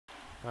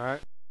All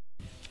right.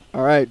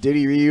 All right,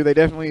 Diddy, Ryu, they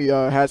definitely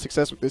had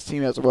success with this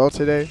team as well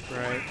today.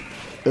 Right.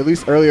 At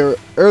least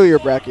earlier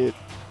bracket.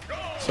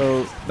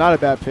 So not a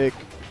bad pick.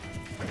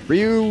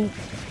 Ryu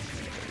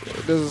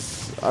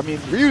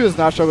Ryu does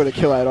not struggle to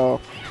kill at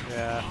all.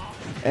 Yeah.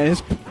 And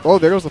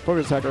there goes the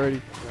focus attack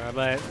already.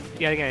 But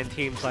yet again, in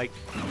teams, like,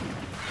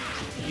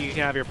 you can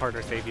have your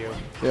partner save you.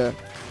 Yeah.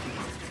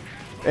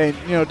 And,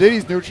 you know,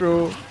 Diddy's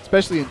neutral,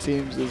 especially in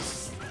teams,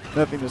 is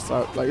nothing to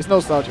slouch. Like, it's no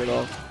slouch at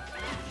all.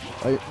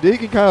 Like, Diddy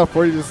can kind of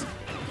afford to just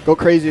go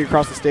crazy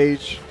across the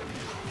stage.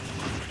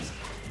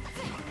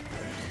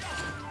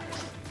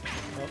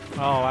 Oh,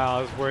 wow.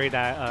 I was worried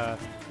that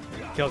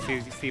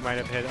TLTC might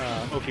have hit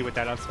Oki with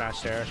that up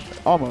smash there.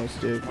 Almost,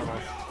 dude.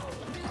 Almost.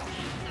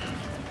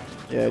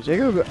 Yeah,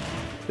 Jacob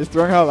is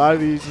throwing out a lot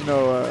of these, you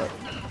know,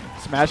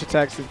 smash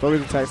attacks and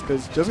focus attacks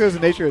because just because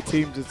of the nature of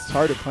teams, it's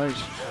hard to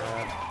punish.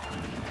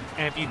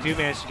 And if you do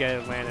manage to get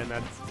it landed,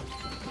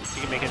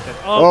 you can make it dead.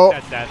 Oh,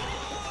 that's dead.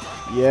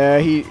 Yeah,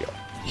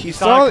 he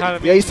saw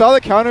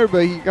the counter,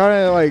 but he kind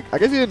of like, I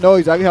guess he didn't know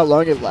exactly how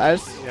long it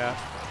lasts. Yeah.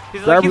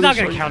 He's like, he's not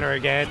going to counter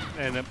again.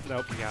 And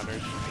nope, he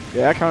counters.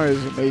 Yeah, that counter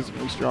is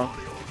amazingly strong.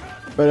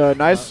 But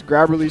nice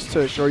grab release to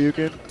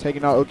Shoryuken,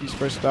 taking out Oki's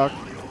first stock.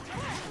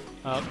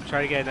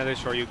 Try to get another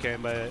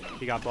Shoryuken, but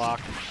he got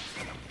blocked.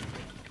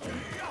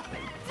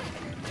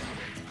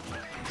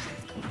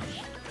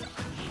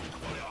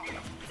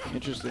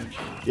 Interesting.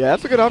 Yeah,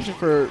 that's a good option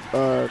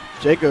for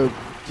Jacob.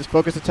 Just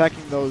focus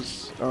attacking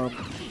those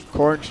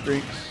corn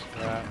strings.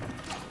 Yeah.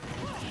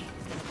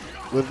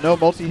 With no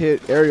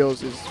multi-hit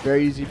aerials, it's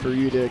very easy for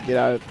you to get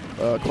out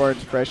of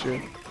corn's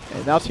pressure.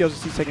 And now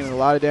TLTC's taking a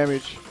lot of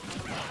damage.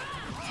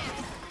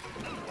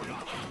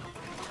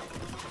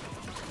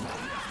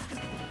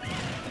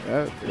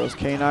 Yeah, there goes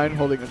K9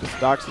 holding up the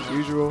stocks as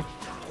usual.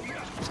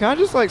 He's kind of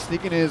just like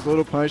sneaking in his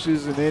little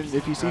punches, and then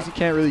if he sees he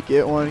can't really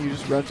get one, he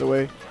just runs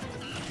away.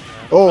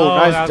 Oh,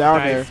 nice down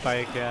nice there.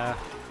 Spike, yeah.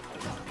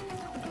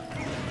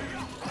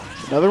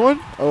 Another one?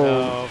 Oh.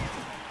 No.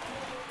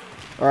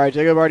 All right,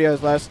 Jacob already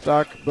has last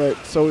stock, but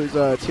so is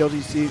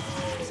TLTC.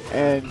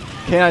 And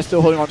K9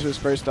 still holding on to his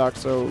first stock,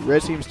 so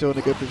red team's still in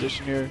a good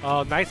position here.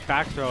 Oh, nice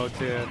back throw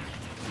to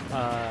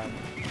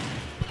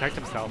protect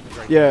himself.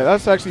 Right Yeah,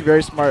 that's actually a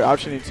very smart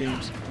option in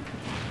teams.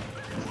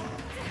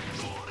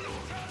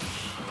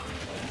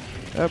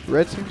 Yep,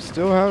 red team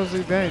still has the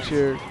advantage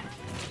here.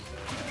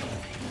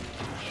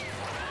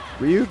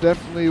 Ryu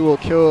definitely will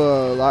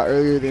kill a lot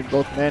earlier than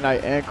both Man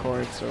Knight and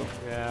Corn, so.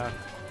 Yeah.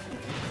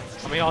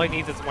 I mean, all he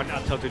needs is one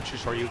up tilted to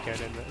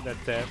Shoryuken, and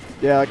that's it.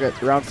 Yeah, like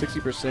around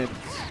 60%.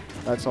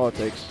 That's all it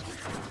takes.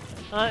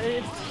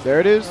 There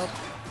it is.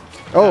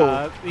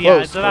 Yeah,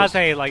 close, so I was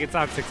saying, like, it's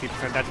not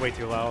 60%. That's way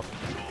too low.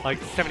 Like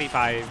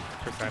 75%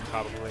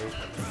 probably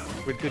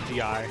with good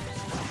DI.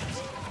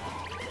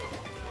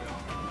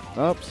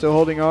 Oh, still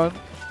holding on.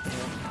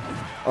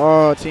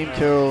 Oh, team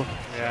kill.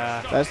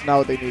 Yeah. That's not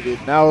what they needed.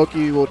 Now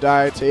Oki will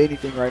die to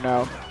anything right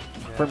now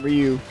from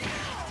Ryu.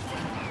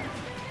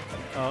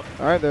 Oh.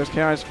 All right, there's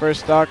K9's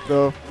first stock,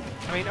 though.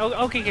 I mean,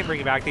 Oki can bring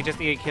it back. They just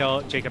need to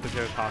kill Jacob as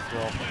soon as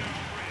possible.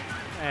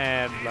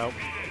 And nope.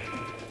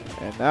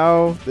 And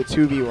now the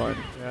 2v1.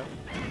 Yep.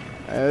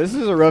 This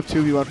is a rough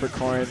 2v1 for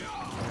Corn.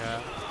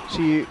 Yeah.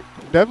 She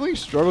definitely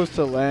struggles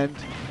to land.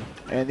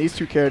 And these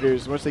two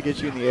characters, once they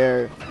get you in the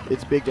air,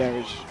 it's big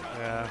damage.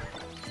 Yeah.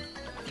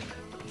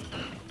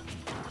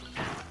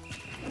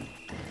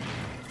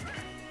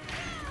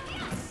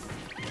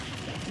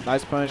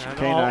 Nice punish from And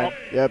K9.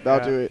 Yep,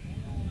 that'll do it.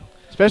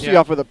 Especially Yeah.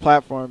 off of the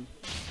platform.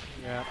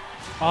 Yeah.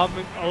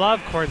 A lot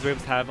of Corn's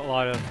moves have a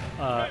lot of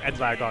edge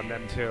lag on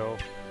them too.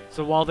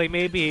 So while they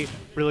may be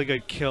really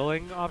good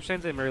killing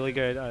options and really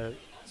good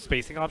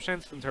spacing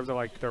options in terms of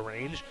like their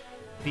range,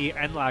 the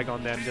end lag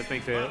on them just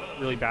makes it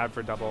really bad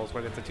for doubles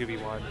when it's a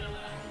 2v1.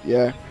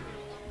 Yeah.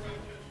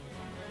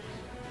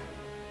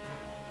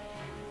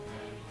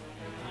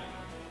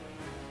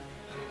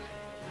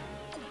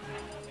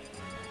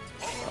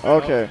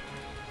 Okay.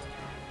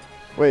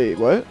 Wait,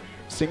 what?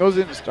 Singles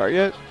didn't start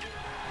yet?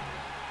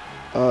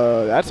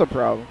 That's a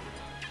problem.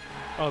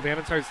 Oh, they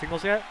haven't started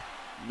singles yet?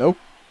 Nope.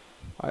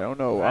 I don't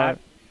know why.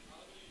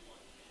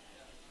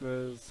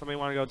 Does somebody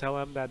want to go tell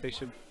them that they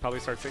should probably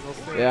start singles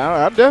soon?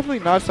 Yeah, I'm definitely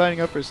not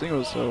signing up for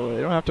singles, so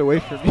they don't have to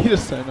wait for me to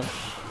sign up.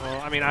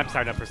 Well, I mean, I'm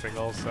signed up for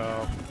singles,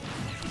 so.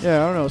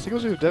 Yeah, I don't know.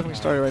 Singles are definitely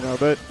started right now,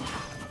 but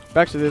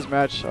back to this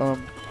match.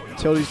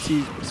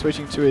 TLTC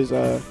switching to his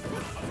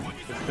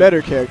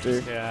better character.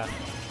 Yeah.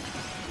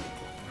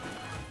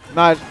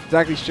 Not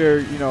exactly sure,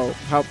 you know,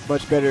 how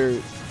much better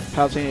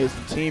Palutena is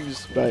in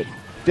teams, but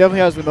definitely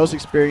has the most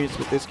experience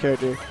with this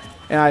character.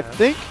 And I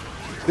think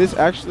this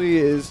actually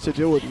is to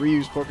deal with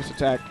Ryu's focus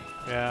attack.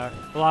 Yeah,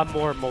 a lot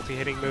more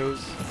multi-hitting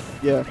moves.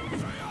 Yeah.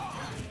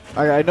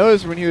 I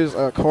noticed when he was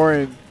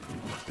Corrin,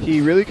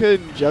 he really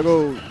couldn't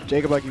juggle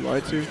Jacob like he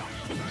wanted to. So.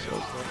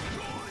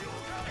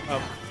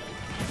 Oh.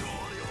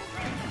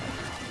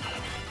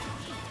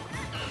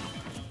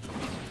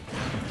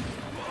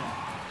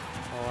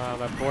 Oh wow,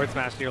 that forward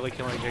smash nearly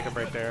killing Jacob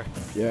right there.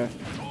 Yeah.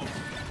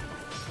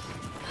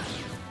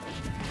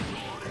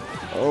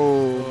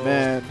 Oh,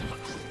 man.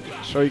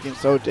 Shoryuken's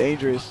so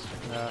dangerous.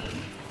 Yeah.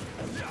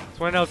 It's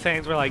one of those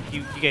things where like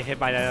you get hit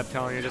by that up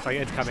tilt and you're just like,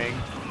 it's coming.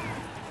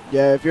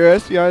 Yeah, if your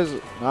SDI is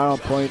not on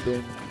point,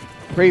 then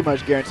pretty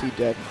much guaranteed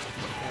death.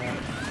 Yeah.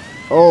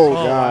 Oh,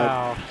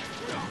 God.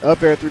 Wow.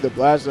 Up air through the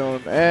blast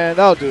zone, and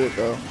that'll do it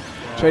though.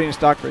 Yeah. Trading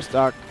stock for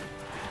stock.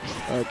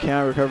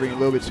 K9 recovering a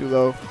little bit too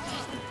low.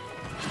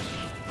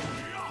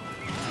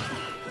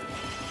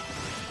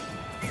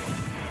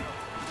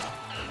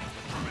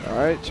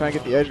 Alright, trying to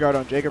get the edge guard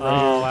on Jacob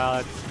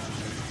right here.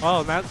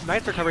 Wow.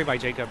 Nice recovery by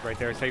Jacob right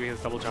there, saving his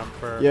double jump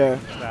for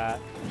that.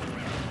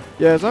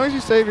 Yeah, as long as you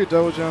save your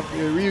double jump,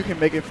 Ryu can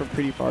make it from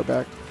pretty far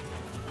back.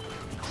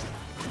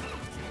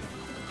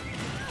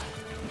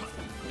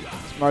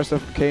 Smart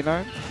stuff from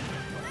K9.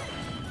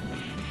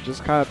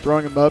 Just kind of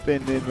throwing him up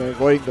and then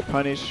avoiding the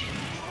punish.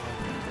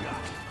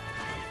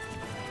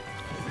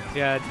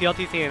 Yeah,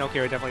 TLTC and Oki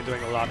are definitely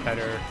doing a lot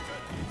better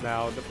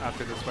now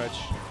after the switch.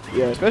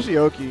 Yeah, especially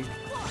Oki.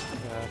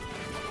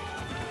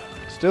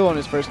 Still on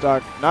his first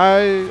stock.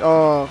 Nice.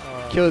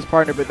 Kill his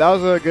partner, but that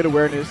was a good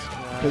awareness.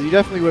 Because he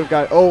definitely would have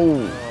got. Oh,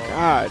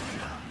 God.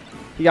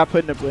 He got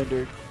put in a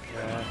blender.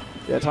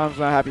 Yeah, Tom's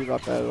not happy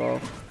about that at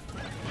all.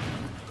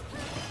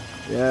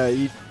 Yeah,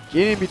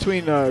 getting in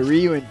between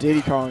Ryu and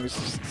Diddy Kong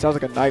sounds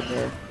like a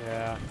nightmare.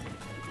 Yeah.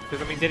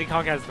 Because, I mean, Diddy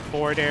Kong has the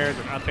forward airs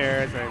and up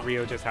airs, and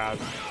Ryu just has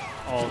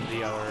all of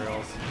the other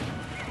aerials.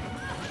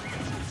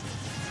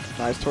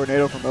 Nice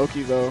tornado from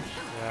Oki, though.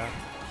 Yeah.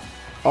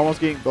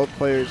 Almost getting both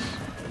players.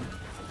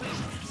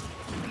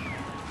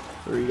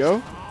 There we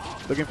go.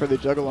 Looking for the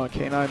juggle on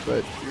K9,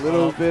 but a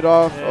little bit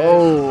off.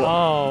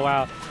 Oh,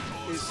 wow.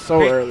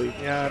 So early.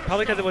 Yeah,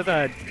 probably because it was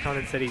a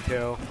Counted City,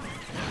 too.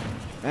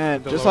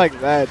 And just like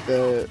that,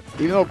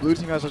 even though blue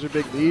team has such a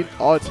big lead,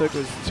 all it took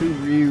was 2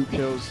 Ryu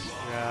kills.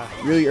 Yeah.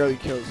 Really early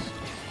kills.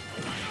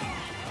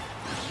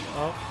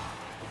 Oh.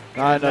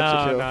 Not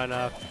enough to kill. Not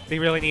enough. They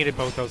really needed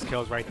both those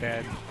kills right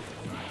then.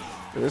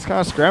 It's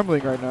kind of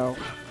scrambling right now.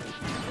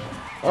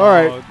 All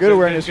right, good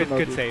awareness from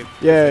Oki. Good save.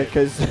 Yeah,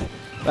 because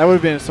that would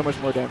have been so much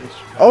more damage.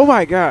 Oh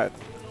my God.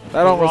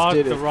 That almost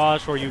did it. The raw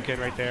Shoryuken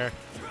right there.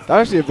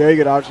 That's actually a very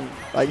good option.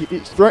 Like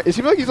it seems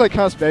like he's like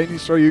kind of spamming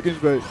these Shoryukens,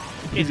 but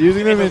he's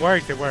using them. It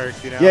works, you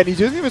know? Yeah, and he's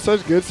using them in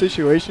such good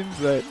situations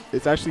that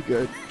it's actually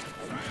good.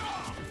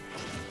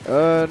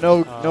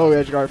 No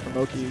edge guard from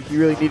Oki. He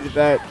really needed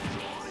that,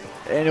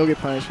 and he'll get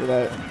punished for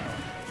that.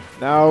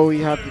 Now we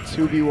have the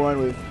 2v1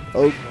 with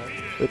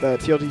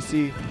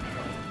TLTC.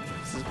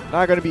 This is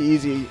not going to be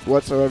easy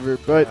whatsoever,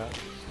 but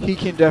he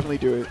can definitely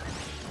do it.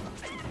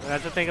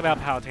 That's the thing about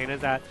Palutena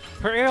is that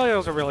her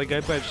aerials are really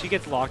good, but if she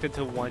gets locked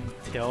into one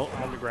tilt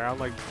on the ground,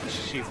 like,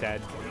 she's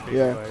dead, basically.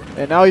 Yeah,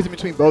 and now he's in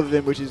between both of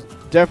them, which is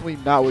definitely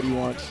not what he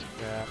wants.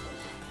 Yeah.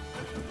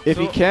 If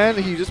he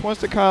can, he just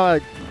wants to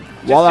kind of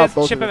like wall out both of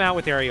them. Just chip him out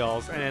with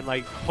aerials, and then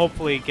like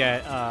hopefully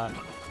get a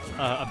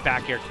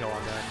back air kill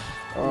on them.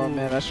 Oh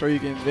man, that's sure you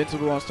get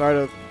invincible on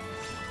startup.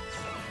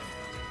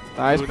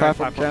 Nice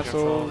platform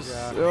cancels.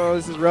 Yeah. Oh,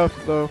 this is rough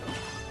though.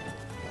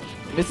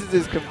 Misses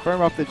his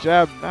confirm off the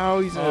jab. Now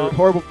he's in a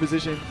horrible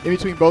position in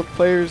between both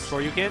players.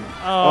 Shoryuken?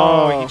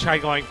 Oh, he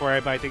tried going for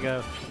it, but I think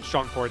a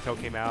strong forward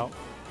tilt came out.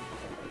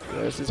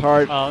 Yeah, this is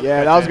hard.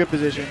 Yeah, that was a good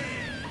position.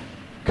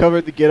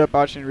 Covered the get up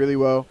option really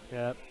well.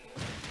 Yep.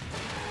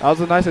 That was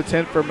a nice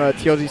attempt from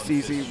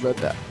TLTC,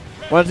 but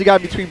once he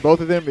got between both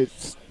of them,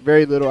 it's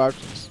very little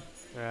options.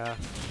 Yeah.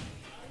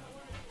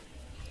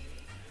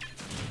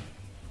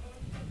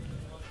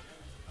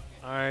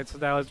 Alright, so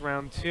that was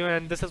round 2,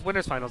 and this is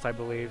winners finals, I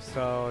believe.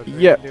 So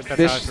yeah, this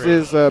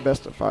is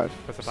best of 5.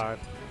 Best of 5.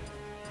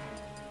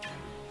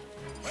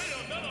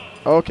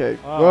 Okay,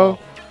 well,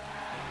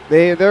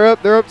 they're up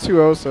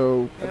 2-0,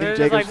 so I think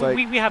Jacob's like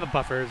we have a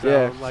buffer, so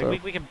yeah, like so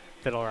we can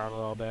fiddle around a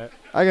little bit.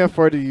 I can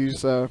afford to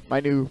use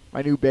my new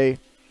Bay.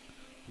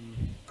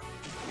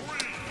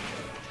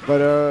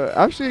 But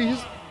actually,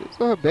 his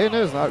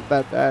Bayonet is not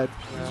that bad.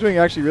 He's doing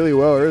actually really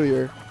well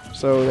earlier,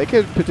 so they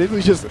could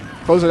potentially just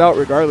close it out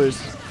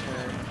regardless.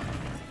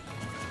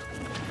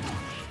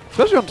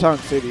 Especially on Town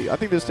City. I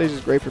think this stage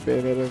is great for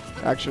Bayonetta,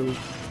 actually.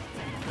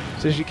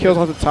 Since she kills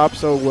off the top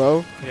so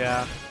well.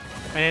 Yeah.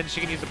 And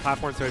she can use the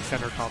platform to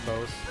extend her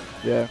combos.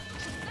 Yeah.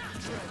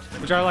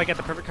 Which are like at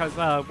the perfect,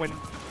 because when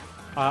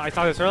I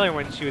saw this earlier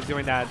when she was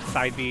doing that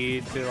side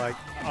B to like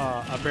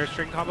up air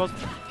string combos,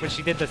 when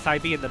she did the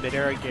side B in the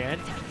midair again,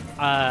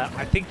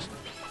 I think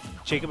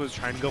Jacob was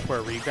trying to go for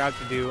a regrab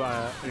to do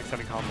an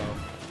extended combo.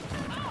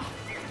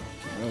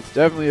 It's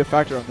definitely a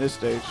factor on this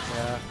stage.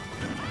 Yeah.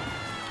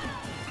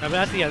 But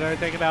that's the other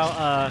thing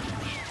about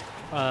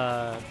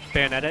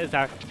Bayonetta is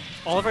that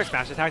all of her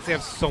smash attacks, they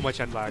have so much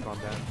end lag on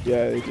them.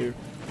 Yeah, they do.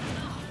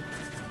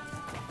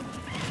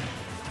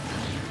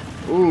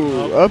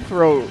 Ooh, up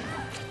throw.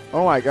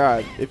 Oh my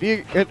God! If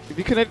you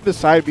connected the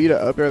side B to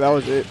up air, that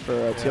was it for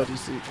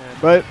TLTC. Yeah.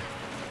 But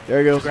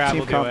there goes the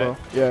team combo.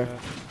 Yeah.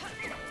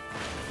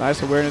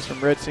 Nice awareness from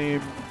red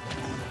team.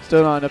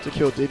 Still not enough to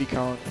kill Diddy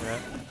Kong. Yeah.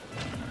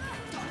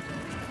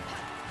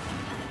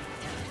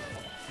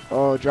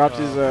 Oh, dropped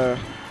his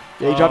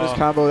he dropped his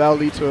combo. That'll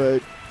lead to a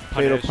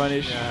fatal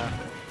punish. Yeah.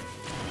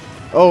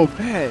 Oh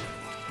man,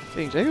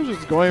 dang, Jacob's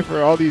just going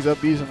for all these up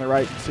Bs in the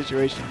right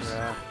situations.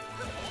 Yeah.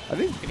 I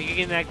think. If you can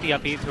connect the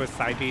up B to a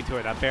side B to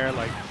an up air,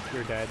 like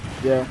you're dead.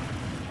 Yeah.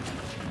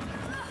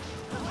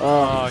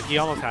 Oh, he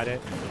almost had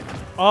it.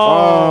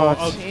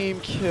 Oh, team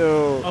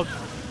kill.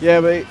 Oh. Yeah,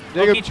 but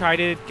Jacob. He tried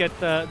to get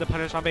the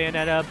punish on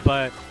Bayonetta,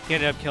 but he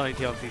ended up killing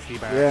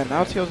TLTC by Yeah,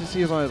 now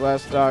TLTC is on his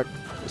last stock.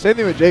 Same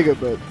thing with Jacob,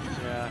 but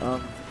yeah.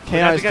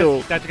 K9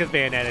 still. That's because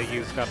Bayonetta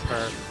used up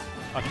her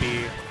up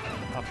B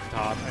up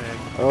top.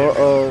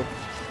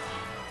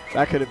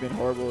 That could have been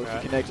horrible if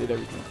he connected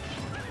everything.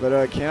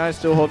 But K9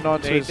 still holding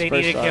on to his first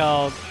need a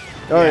kill.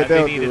 Oh, yeah,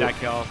 they needed that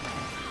kill.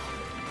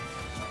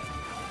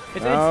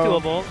 It's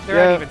doable. They're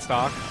at even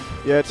stock.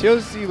 Yeah,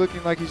 TLC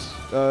looking like he's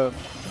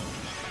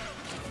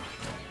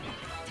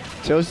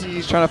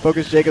TLC's trying to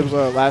focus Jacob's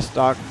last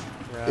stock.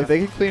 Yeah. If they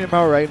can clean him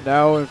out right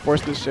now and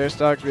force this share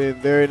stock, then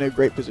they're in a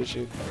great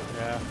position.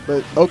 Yeah.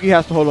 But Oki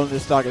has to hold on to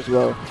this stock as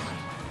well.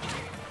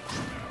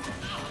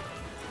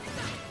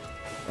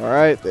 All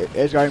right, the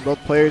edge guarding both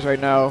players right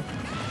now.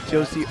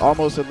 TLC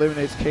almost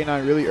eliminates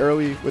K9 really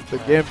early with the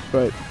Gimp,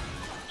 but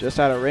just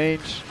out of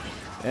range.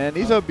 And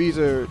these up Bs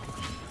are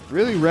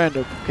really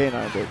random,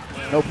 K9, but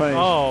no punish.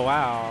 Oh,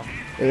 wow.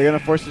 Are they going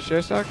to force the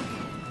share stock?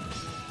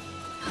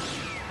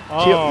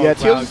 Oh, yeah,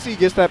 TLC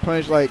gets that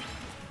punish like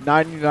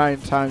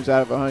 99 times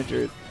out of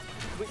 100.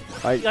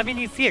 Like, I mean,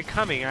 you see it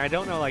coming. I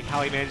don't know like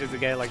how he manages to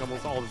get it like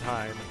almost all the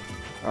time.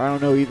 I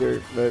don't know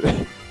either, but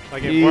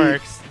like it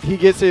works. He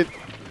gets it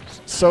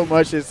so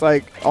much, it's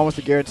like almost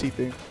a guaranteed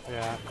thing.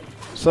 Yeah.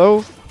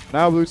 So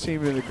now blue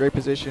team in a great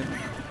position.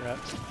 Yep.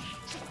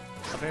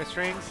 Up air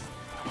strings.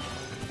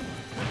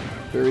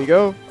 There we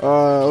go.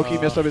 Oki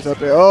messed up his up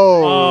there.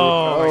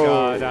 Oh my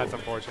god, that's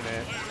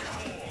unfortunate.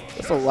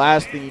 That's the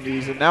last thing he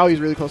needs, and now he's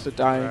really close to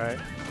dying. Right.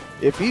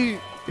 If he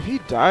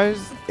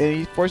dies and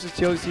he forces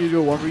TLC to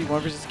do a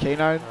 1v1 versus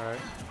K9,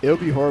 it'll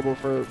be horrible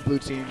for blue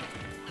team.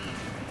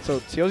 So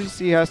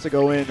TLC has to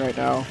go in right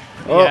now.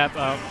 Yep.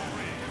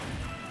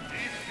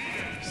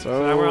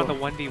 So now we're on the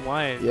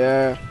 1v1.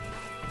 Yeah.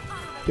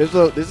 This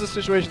is a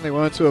situation they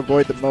wanted to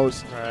avoid the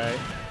most. Right.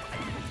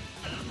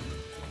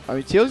 I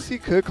mean,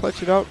 TLC could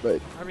clutch it out,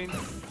 but I mean,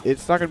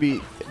 it's not gonna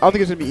be. I don't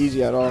think it's gonna be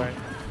easy at all. Right.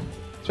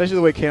 Especially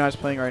the way K9 is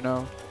playing right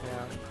now.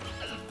 Yeah.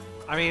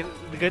 I mean,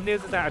 the good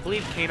news is that I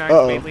believe K9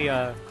 is mainly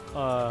a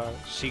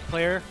Sheik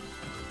player.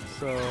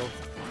 So.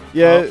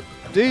 Yeah,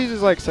 D's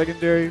is like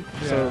secondary.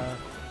 Yeah. So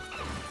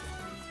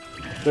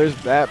there's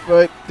that,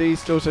 but D's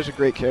still such a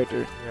great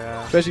character.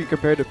 Yeah. Especially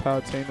compared to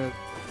Palutena.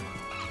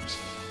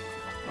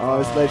 Oh,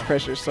 this ledge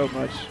pressure so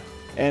much,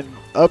 and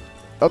up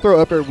throw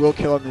upper will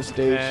kill on this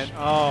stage. And,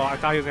 I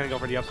thought he was gonna go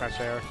for the up smash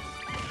there.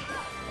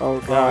 Oh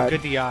god.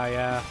 Good DI,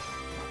 yeah.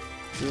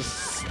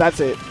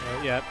 That's it.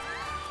 Yep.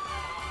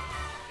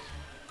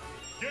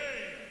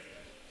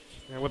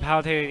 And what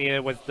Palutena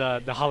needed was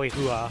the Holly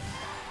Hua,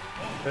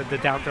 the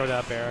down throw to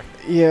up air.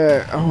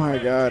 Yeah. Oh my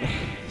god.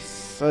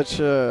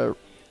 That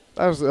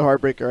was a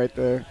heartbreaker right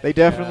there. They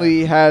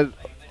definitely had.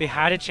 They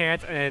had a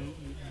chance, and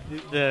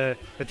the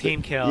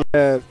team killed.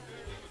 Yeah.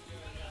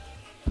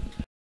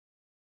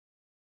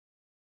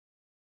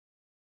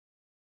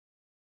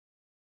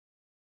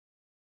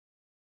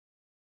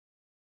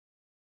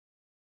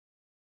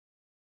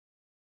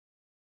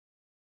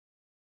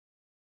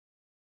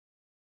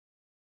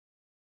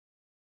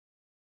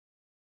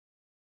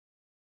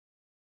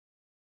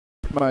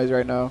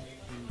 Right now.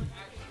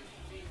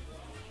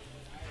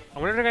 I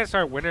wonder if they're gonna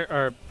start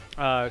winner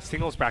or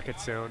singles bracket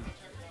soon.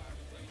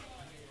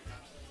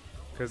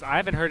 Because I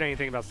haven't heard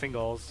anything about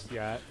singles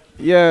yet.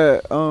 Yeah,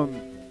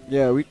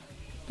 yeah, we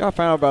gotta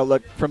find out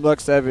about from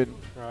Luck 7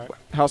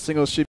 how singles should